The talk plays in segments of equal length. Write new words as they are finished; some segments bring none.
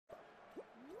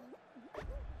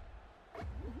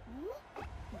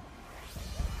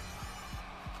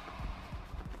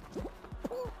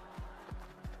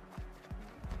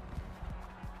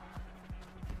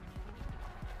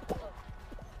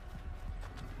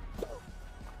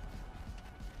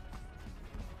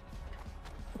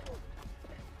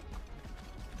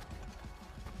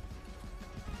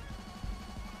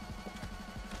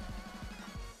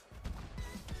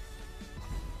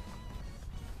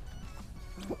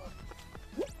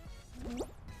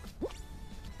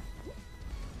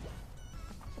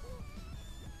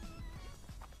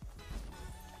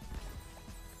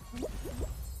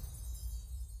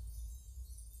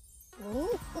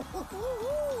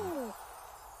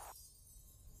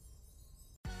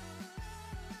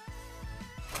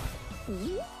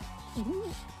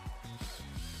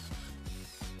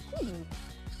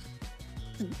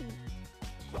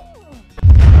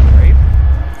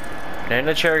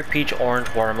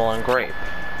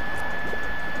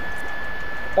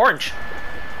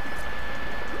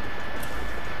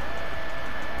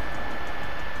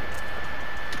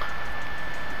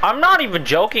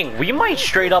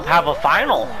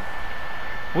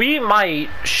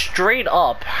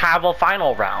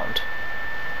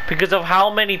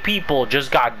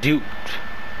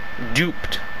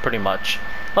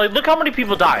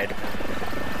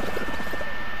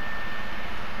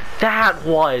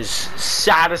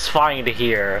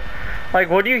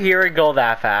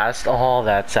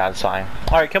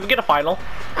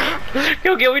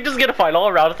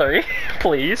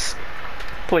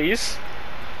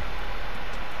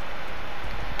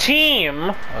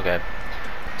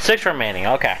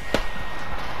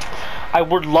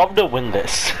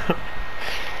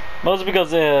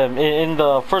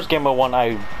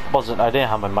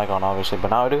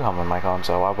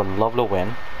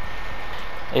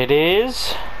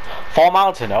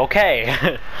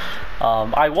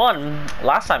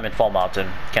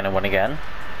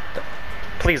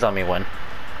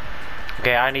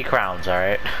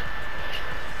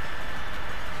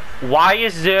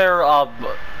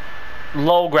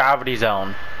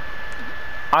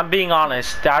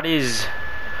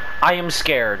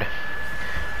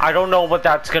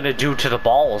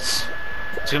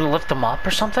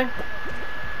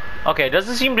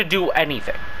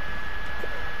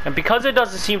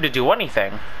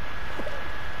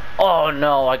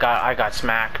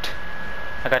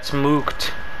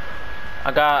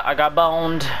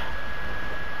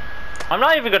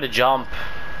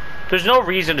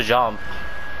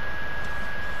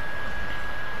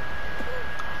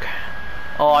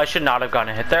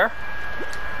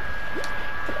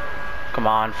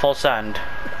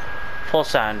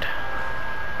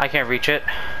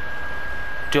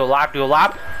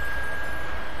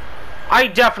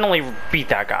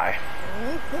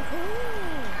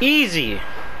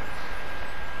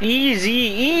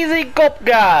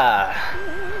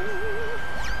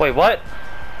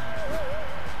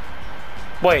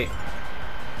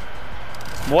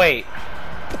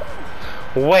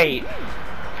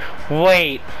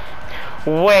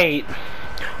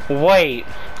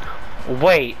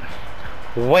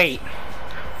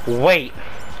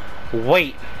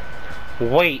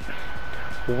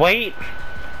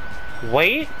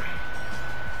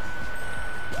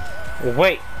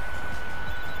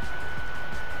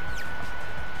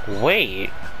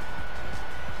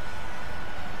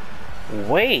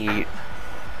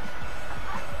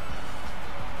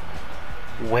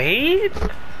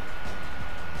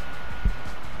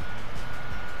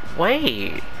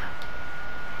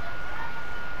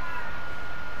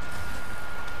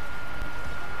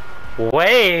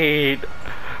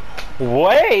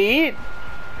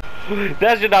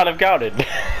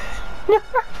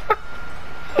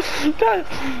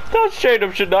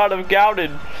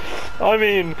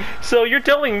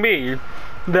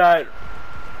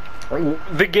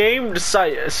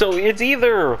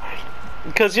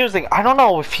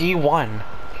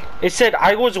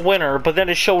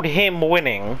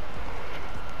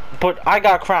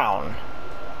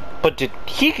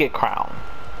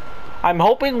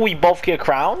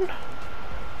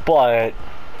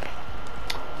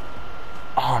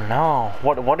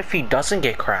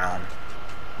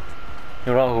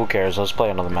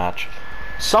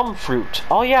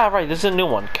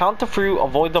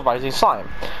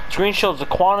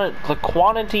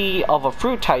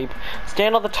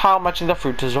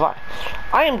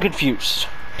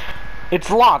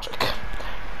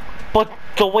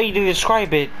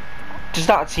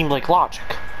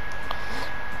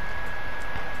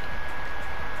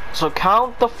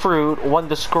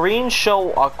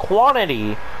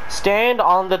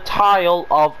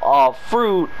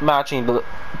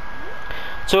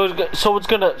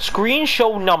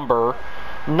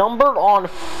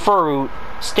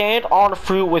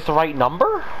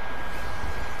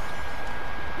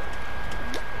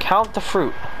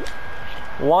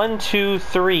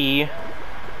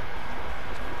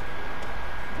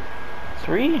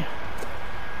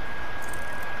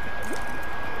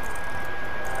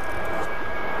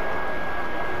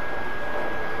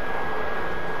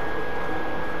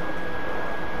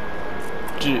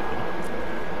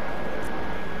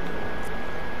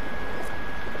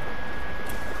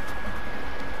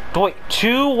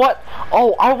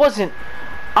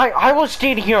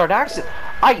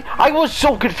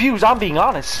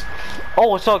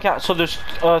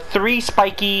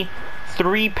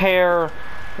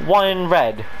1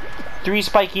 red. 3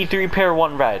 spiky, 3 pair,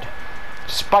 1 red.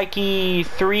 Spiky,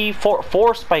 3, 4,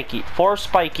 4 spiky. 4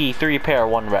 spiky, 3 pair,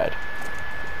 1 red.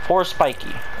 4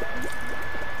 spiky.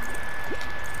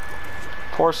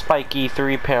 4 spiky,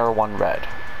 3 pair, 1 red.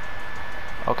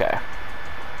 Okay.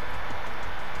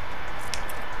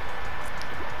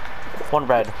 1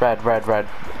 red, red, red, red.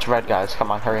 It's red, guys.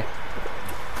 Come on, hurry.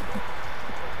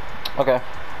 Okay.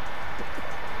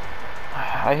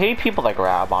 I hate people that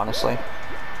grab, honestly.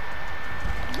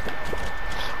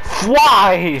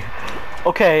 Why?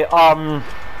 Okay,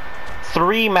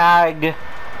 3 mag,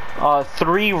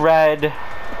 3 red,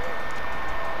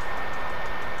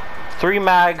 3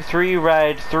 mag, 3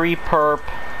 red, 3 perp,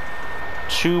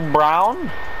 2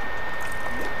 brown.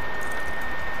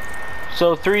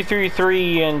 So 3, 3,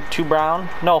 3, and 2 brown.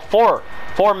 No, 4.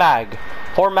 4 mag.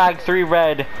 4 mag, 3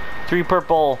 red, 3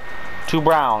 purple, 2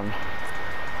 brown.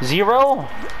 0?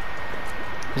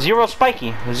 0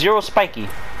 spiky. 0 spiky.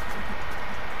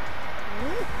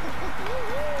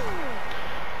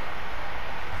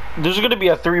 There's gonna be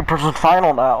a 3-person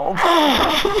final now.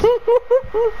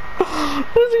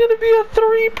 There's gonna be a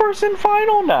 3-person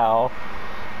final now.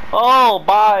 Oh,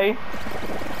 bye.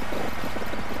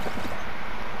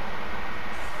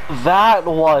 That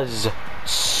was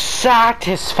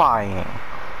satisfying,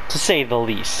 to say the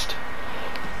least.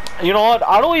 You know what?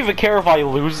 I don't even care if I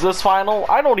lose this final.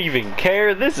 I don't even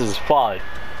care. This is fun.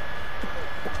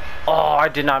 Oh, I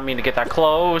did not mean to get that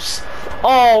close.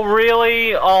 Oh,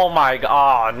 really? Oh my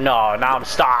god. Oh, no. Now I'm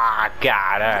stuck.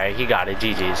 God, alright. He got it.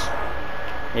 GG's.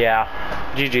 Yeah.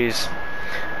 GG's.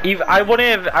 I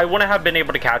wouldn't have been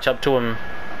able to catch up to him.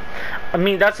 I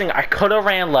mean, that's the thing. I could have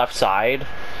ran left side,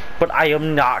 but I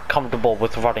am not comfortable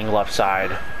with running left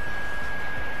side.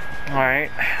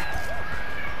 Alright.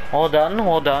 Well done.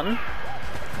 Well done.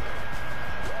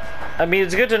 I mean,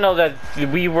 it's good to know that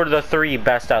we were the 3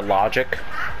 best at logic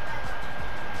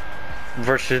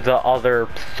versus the other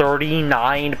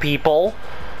 39 people.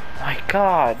 My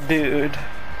god, dude.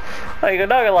 Like, I'm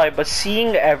not gonna lie, but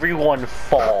seeing everyone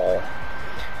fall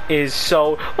is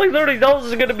so... Like, literally, that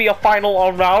was gonna be a final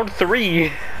on round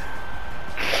 3.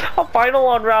 A final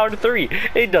on round 3.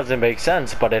 It doesn't make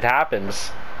sense, but it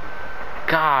happens.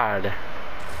 God.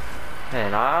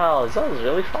 Man, that was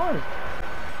really fun.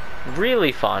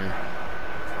 Really fun.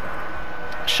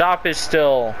 Shop is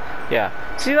still... Yeah.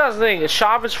 See, that's the thing.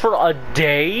 Shop is for a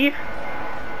day?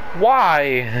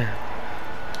 Why?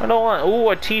 I don't want... Ooh,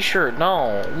 a t-shirt.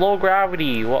 No. Low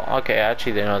gravity. Well, okay,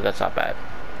 actually, no, that's not bad.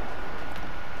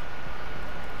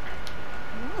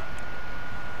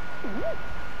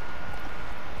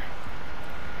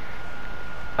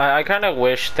 I kind of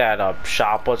wish that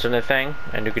shop wasn't a thing,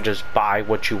 and you could just buy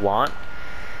what you want,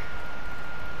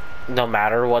 no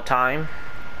matter what time.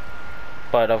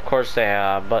 But of course they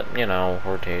have, but you know,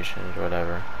 rotations,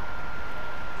 whatever.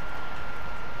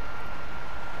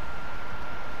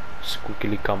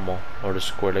 Squiggly camo, or the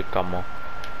squirrely camo.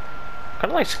 Kind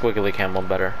of like squiggly camo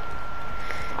better.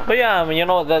 But yeah, I mean, you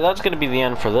know, that's gonna be the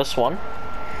end for this one.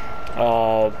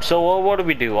 So what did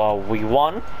we do? We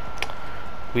won.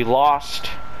 We lost.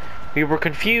 We were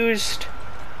confused,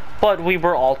 but we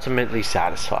were ultimately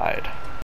satisfied.